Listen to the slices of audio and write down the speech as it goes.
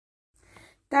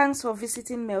Thanks for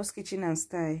visiting Mel's Kitchen and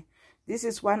Style. This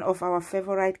is one of our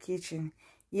favorite kitchen.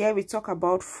 Here we talk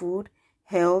about food,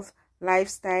 health,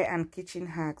 lifestyle and kitchen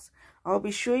hacks. I'll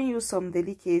be showing you some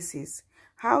delicacies,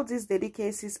 how these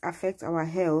delicacies affect our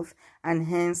health and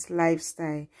hence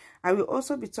lifestyle. I will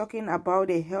also be talking about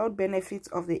the health benefits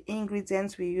of the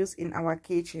ingredients we use in our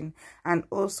kitchen and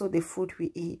also the food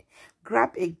we eat.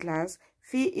 Grab a glass,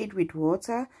 fill it with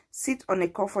water, sit on a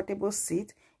comfortable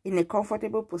seat, in a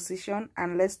comfortable position,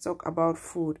 and let's talk about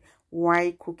food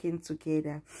while cooking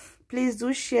together. Please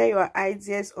do share your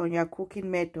ideas on your cooking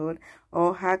method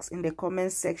or hacks in the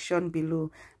comment section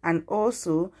below, and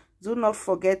also do not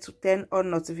forget to turn on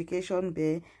notification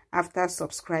bell after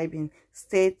subscribing.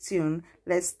 Stay tuned.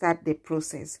 Let's start the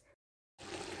process.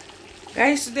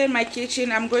 Guys, today in my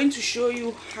kitchen I'm going to show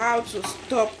you how to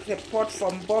stop the pot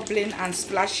from bubbling and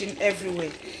splashing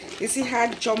everywhere. You see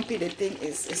how jumpy the thing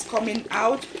is. It's coming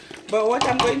out. But what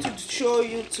I'm going to show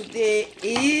you today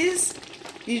is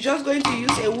you're just going to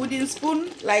use a wooden spoon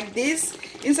like this.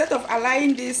 Instead of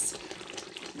allowing this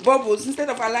bubbles, instead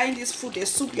of allowing this food, the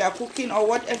soup you are cooking or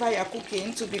whatever you are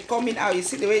cooking, to be coming out, you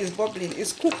see the way it's bubbling,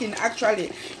 it's cooking.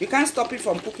 Actually you can't stop it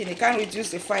from cooking, you can't reduce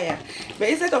the fire, but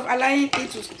instead of allowing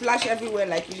it to splash everywhere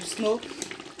like you know,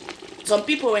 some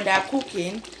people when they are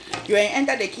cooking, you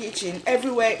enter the kitchen,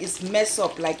 everywhere is messed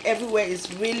up, like everywhere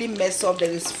is really messed up. There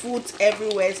is food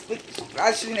everywhere,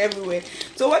 splashing everywhere.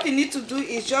 So what you need to do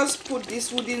is just put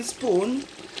this wooden spoon.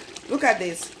 Look at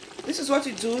this. This is what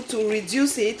you do to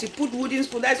reduce it. You put wooden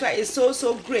spoon. That's why it's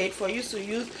so great for you to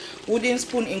use wooden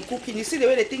spoon in cooking. You see the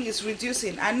way the thing is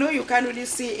reducing. I know you can't really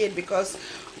see it because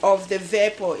of the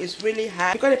vapor. It's really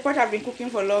high because the pot have been cooking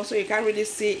for long, so you can't really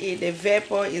see it. The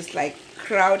vapor is like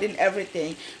crowding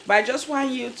everything. But I just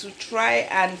want you to try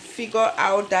and figure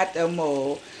out that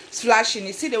splashing.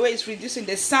 You see the way it's reducing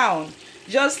the sound.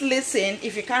 Just listen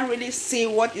if you can't really see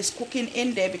what is cooking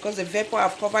in there because the vapor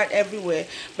have covered everywhere.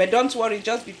 But don't worry,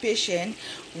 just be patient.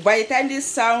 By the time this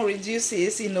sound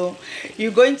reduces, you know,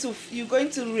 you're going to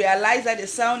realize that the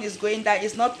sound is going down.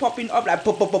 It's not popping up like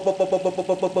pop pop pop pop pop pop pop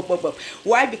pop pop pop pop.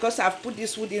 Why? Because I've put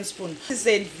this wooden spoon. This is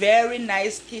a very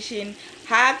nice kitchen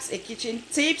hacks, a kitchen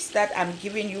tips that I'm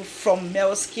giving you from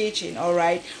Mel's Kitchen. All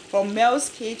right, from Mel's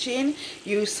Kitchen,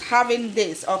 you're having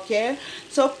this. Okay,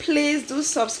 so please do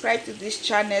subscribe to this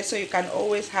channel so you can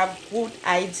always have good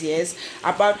ideas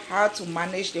about how to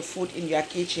manage the food in your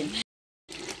kitchen.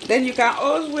 Then you can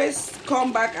always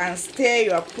come back and stir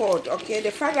your pot. Okay,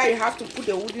 the fact that you have to put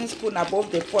a wooden spoon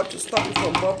above the pot to stop it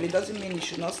from bubbling doesn't mean you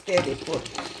should not stir the pot.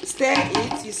 Stir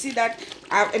it. You see that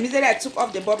immediately I took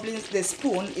off the bubbling, the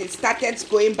spoon, it started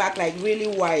going back like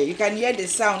really wide. You can hear the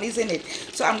sound, isn't it?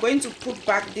 So I'm going to put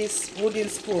back this wooden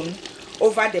spoon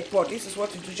over the pot. This is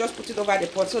what you do, just put it over the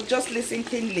pot. So just listen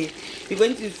keenly. You're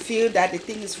going to feel that the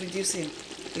thing is reducing.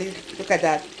 Look at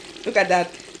that. Look at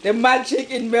that. The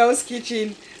magic in Mel's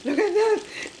Kitchen. Look at that.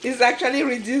 It's actually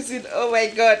reducing. Oh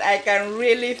my god, I can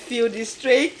really feel this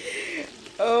tray.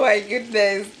 Oh my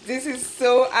goodness, this is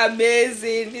so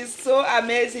amazing. It's so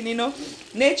amazing. You know,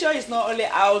 nature is not only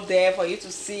out there for you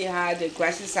to see how the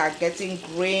grasses are getting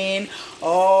green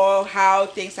or how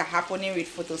things are happening with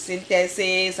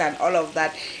photosynthesis and all of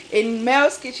that. In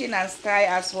Mel's Kitchen and Style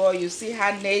as well, you see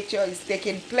how nature is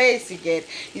taking place again.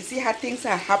 You see how things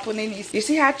are happening. You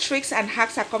see how tricks and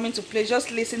hacks are coming to play. Just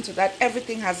listen to that.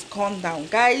 Everything has gone down.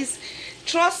 Guys,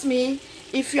 trust me,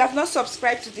 if you have not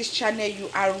subscribed to this channel, you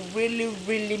are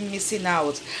really missing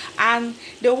out. And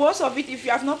the worst of it, if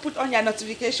you have not put on your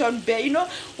notification bell, you know,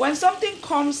 when something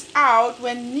comes out,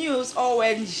 when news or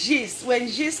when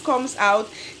gist comes out,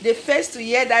 the first to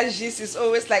hear that gist is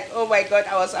always like, oh my god,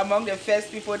 I was among the first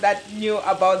people that knew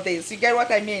about this. You get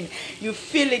what I mean? You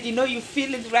feel it, you know, you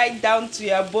feel it right down to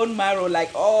your bone marrow,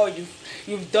 like, oh,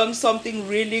 you've done something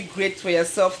really great for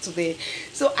yourself today.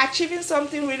 So achieving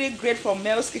something really great from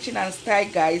Mel's Kitchen and Style,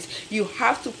 guys, you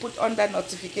have to put on that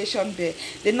notification bell.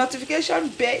 The notification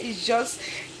bell is just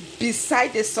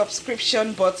beside the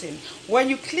subscription button. When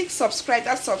you click subscribe,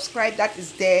 that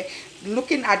is there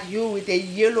looking at you with a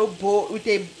yellow bowl, with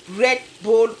a red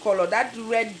bowl color, that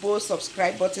red bowl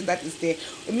subscribe button that is there.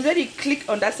 Immediately you click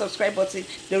on that subscribe button,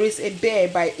 there is a bell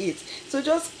by it. So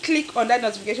just click on that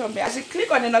notification bell. As you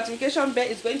click on the notification bell,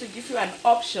 it's going to give you an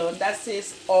option that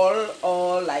says all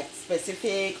or like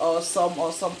specific or some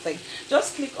or something.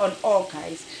 Just click on all,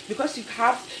 guys, because you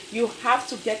have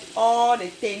to get all the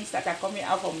things that are coming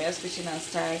out from Mel's Kitchen and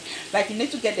Style. Like you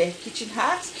need to get the kitchen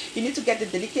hacks, you need to get the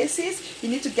delicacies, you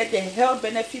need to get the health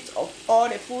benefits of all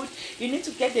the food, you need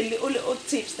to get the little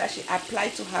tips that she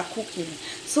applied to her cooking.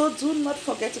 So do not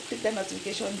forget to click the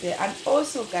notification bell. And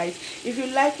also, guys, if you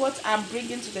like what I'm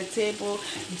bringing to the table,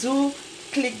 do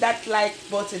click that like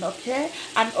button, okay?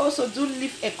 And also do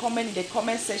leave a comment in the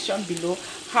comment section below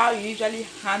how you usually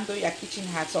handle your kitchen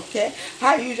hacks, okay?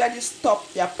 How you usually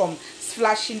stop them from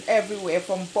splashing everywhere,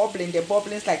 from bubbling. The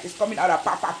bubbling's like it's coming out of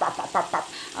pop pop pop pop pop pop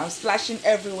and splashing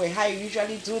everywhere. How you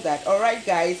usually do that. All right,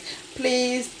 guys,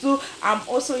 please do. I'm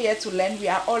also here to learn. We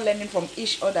are all learning from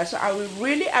each other, so I will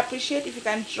really appreciate if you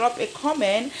can drop a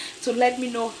comment to let me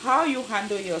know how you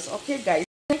handle yours, okay, guys?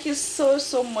 Thank you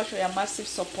so much for your massive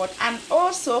support. And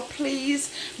also,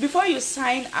 please, before you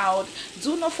sign out,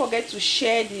 do not forget to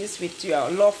share this with your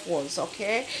loved ones,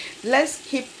 okay? Let's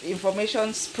keep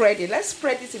information spreading. Let's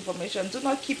spread this information. Do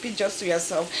not keep it just to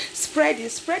yourself. Spread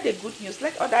it. Spread the good news.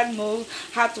 Let others know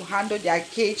how to handle their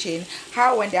kitchen,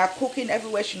 how when they are cooking,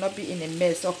 everywhere should not be in a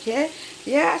mess, okay?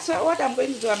 Yeah, so what I'm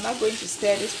going to do, I'm not going to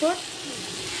stir this pot.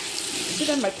 See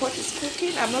that my pot is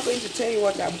cooking? I'm not going to tell you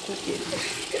what I'm cooking.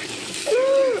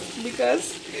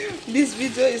 Because this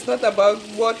video is not about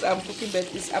what I'm cooking, but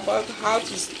it's about how to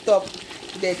stop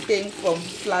the thing from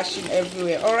flashing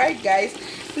everywhere. All right, guys,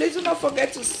 please do not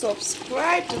forget to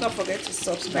subscribe. Do not forget to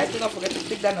subscribe. Do not forget to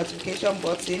click that notification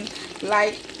button,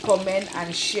 like, comment,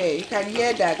 and share. You can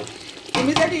hear that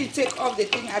immediately you take off the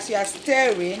thing as you are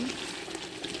stirring.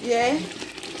 Yeah,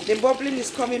 the bubbling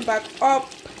is coming back up.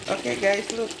 Okay,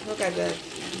 guys, look at that.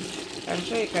 I'm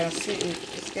sure you can see it.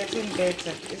 It's getting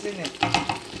better, isn't it?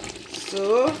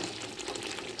 So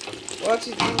what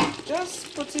you do,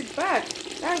 just put it back.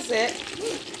 That's it.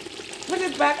 Put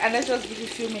it back and let's just give you a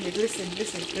few minutes. Listen.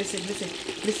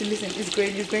 It's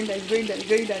going down, it's going down, it's going down, it's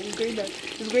going down, it's going down,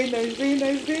 it's going down, it's going down,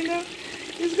 it's going down.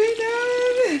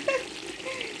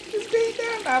 It's going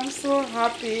down. I'm so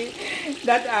happy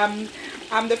that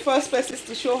I'm the first person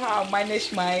to show how I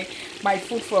manage my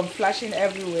food from flashing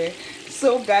everywhere.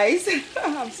 So guys,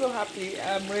 I'm so happy.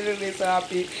 I'm really so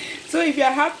happy. So if you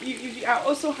are happy, if you are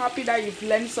also happy that you've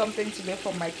learned something today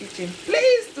from my kitchen,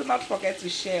 please do not forget to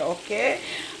share, okay?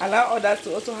 Allow others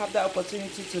to also have the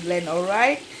opportunity to learn, all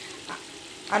right?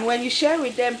 And when you share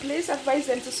with them, please advise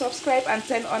them to subscribe and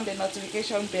turn on the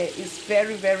notification bell. It's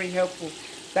very helpful.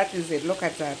 That is it. Look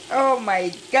at that. Oh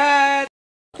my god.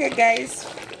 Okay, guys,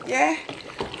 yeah,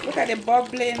 look at the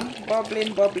bubbling.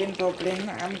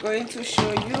 I'm going to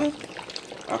show you.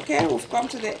 Okay, we've come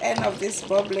to the end of this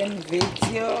bubbling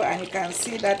video, and you can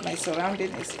see that my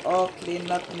surrounding is all clean,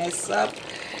 not messed up.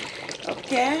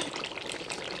 Okay,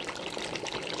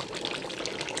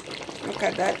 look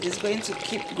at that. It's going to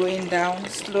keep going down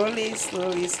slowly.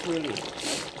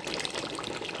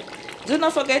 Do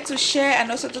not forget to share,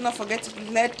 and also do not forget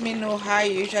to let me know how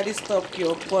you usually stop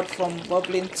your pot from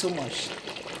bubbling too much.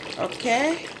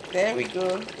 Okay, there we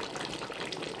go.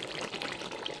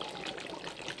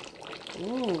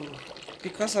 Ooh,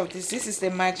 because of this is the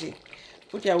magic.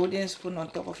 Put your wooden spoon on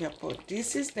top of your pot.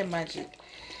 This is the magic.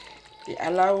 They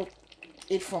allow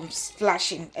it from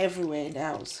splashing everywhere in the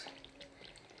house.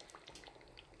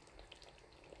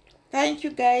 Thank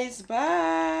you, guys.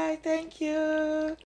 Bye. Thank you.